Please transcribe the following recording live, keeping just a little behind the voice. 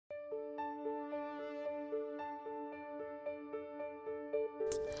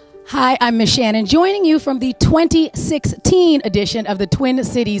Hi, I'm Miss Shannon, joining you from the 2016 edition of the Twin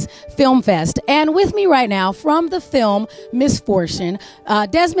Cities Film Fest. And with me right now from the film Misfortune,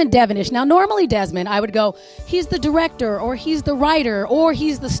 Desmond Devenish. Now, normally Desmond, I would go, he's the director, or he's the writer, or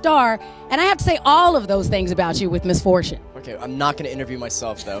he's the star. And I have to say all of those things about you with Misfortune. Okay, I'm not going to interview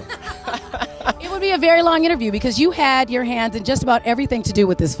myself, though. It would be a very long interview because you had your hands in just about everything to do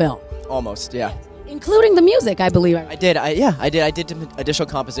with this film. Almost, yeah. Including the music, I believe. I did. I did additional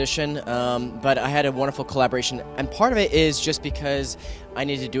composition, but I had a wonderful collaboration. And part of it is just because I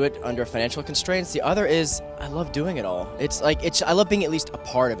needed to do it under financial constraints. The other is I love doing it all. I love being at least a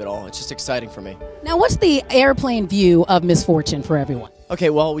part of it all. It's just exciting for me. Now, what's the airplane view of Misfortune for everyone? Okay,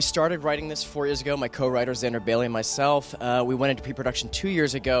 well, we started writing this 4 years ago. My co-writer, Xander Bailey, and myself. We went into pre-production 2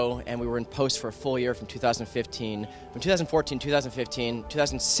 years ago, and we were in post for a full year from 2015. From 2014, 2015,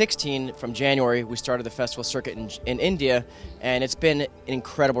 2016, from January, we started the festival circuit in India, and it's been an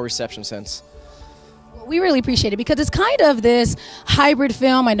incredible reception since. We really appreciate it because it's kind of this hybrid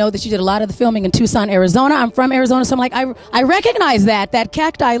film. I know that you did a lot of the filming in Tucson, Arizona. I'm from Arizona, so I'm like, I recognize that. That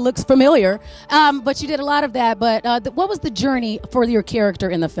cacti looks familiar. But you did a lot of that. But what was the journey for your character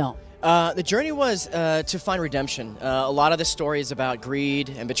in the film? The journey was to find redemption. A lot of the story is about greed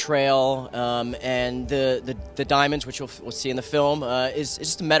and betrayal, and the diamonds, which we'll see in the film, is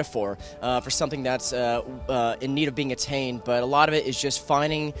just a metaphor for something that's in need of being attained. But a lot of it is just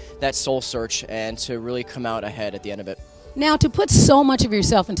finding that soul search and to really come out ahead at the end of it. Now, to put so much of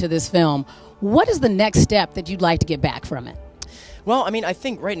yourself into this film, what is the next step that you'd like to get back from it? Well, I mean, I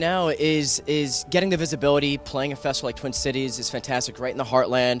think right now is getting the visibility. Playing a festival like Twin Cities is fantastic, right in the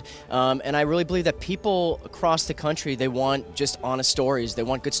heartland. And I really believe that people across the country, they want just honest stories. They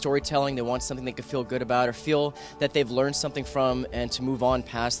want good storytelling. They want something they can feel good about or feel that they've learned something from, and to move on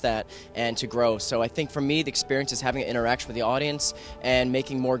past that and to grow. So I think for me, the experience is having an interaction with the audience and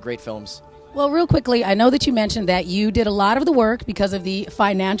making more great films. Well, real quickly, I know that you mentioned that you did a lot of the work because of the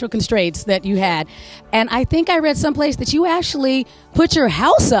financial constraints that you had. And I think I read someplace that you actually put your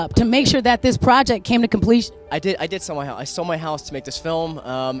house up to make sure that this project came to completion. I did sell my house. I sold my house to make this film.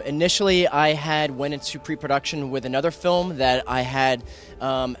 Initially, I went into pre-production with another film that I had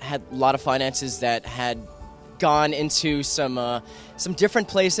a lot of finances that had gone into some different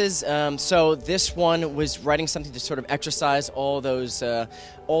places. So this one was writing something to sort of exercise all those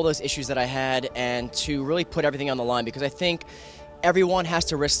issues that I had, and to really put everything on the line, because I think everyone has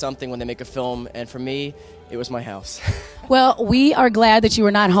to risk something when they make a film, and for me, it was my house. Well, we are glad that you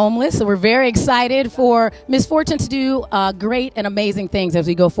were not homeless, so we're very excited for Misfortune to do great and amazing things as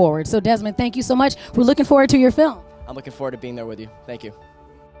we go forward. So Desmond, thank you so much. We're looking forward to your film. I'm looking forward to being there with you. Thank you.